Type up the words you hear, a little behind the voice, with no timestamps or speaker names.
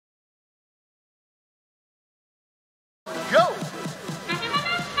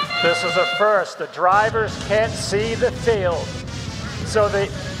This is a first. The drivers can't see the field. So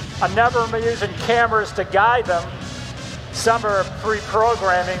a number of them are using cameras to guide them. Some are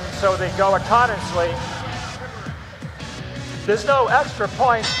pre-programming, so they go autonomously. There's no extra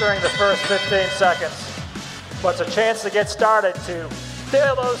points during the first 15 seconds, but it's a chance to get started to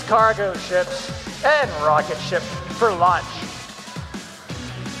fill those cargo ships and rocket ship for launch.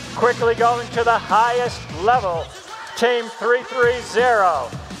 Quickly going to the highest level, Team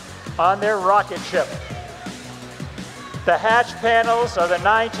 330 on their rocket ship. The hatch panels are the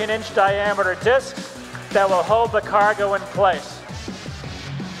 19-inch diameter discs that will hold the cargo in place.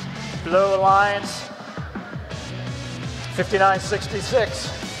 Blue Alliance, 5966.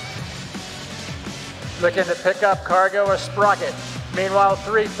 Looking to pick up cargo or sprocket. Meanwhile,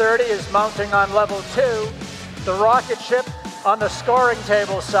 330 is mounting on level 2. The rocket ship on the scoring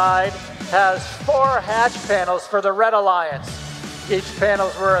table side has 4 hatch panels for the Red Alliance. Each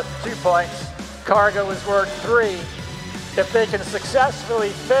panel's worth 2 points. Cargo is worth 3. If they can successfully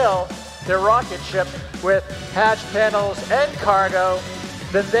fill their rocket ship with hatch panels and cargo,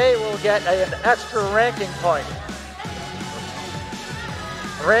 then they will get an extra ranking point.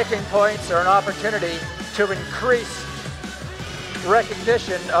 Ranking points are an opportunity to increase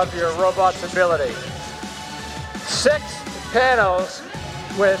recognition of your robot's ability. 6 panels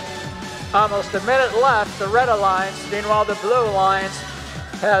with almost a minute left, the Red Alliance. Meanwhile, the Blue Alliance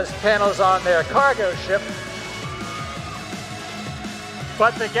has panels on their cargo ship.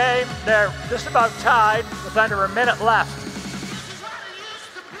 But the game, they're just about tied with under a minute left.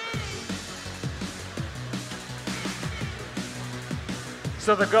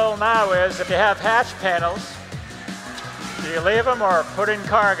 So the goal now is, if you have hatch panels, do you leave them or put in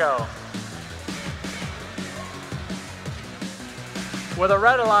cargo? Will the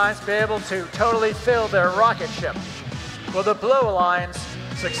Red Alliance be able to totally fill their rocket ship? Will the Blue Alliance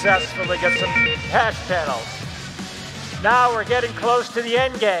successfully get some hatch panels? Now we're getting close to the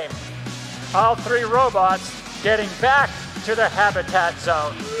end game. All 3 robots getting back to the habitat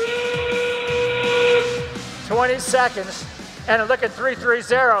zone. 20 seconds, and look at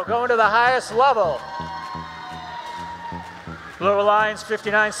 330 going to the highest level. Blue Alliance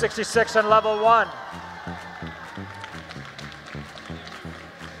 5966 on level 1.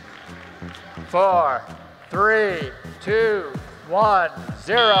 4, 3, 2, 1,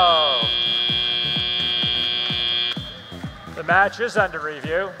 0. The match is under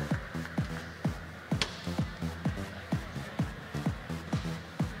review.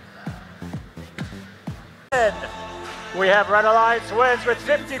 And we have Red Alliance wins with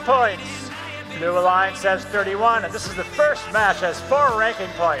 50 points. Blue Alliance has 31, and this is the first match, has 4 ranking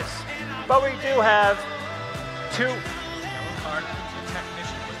points. But we do have 2.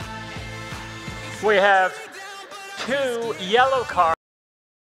 We have 2 yellow cards.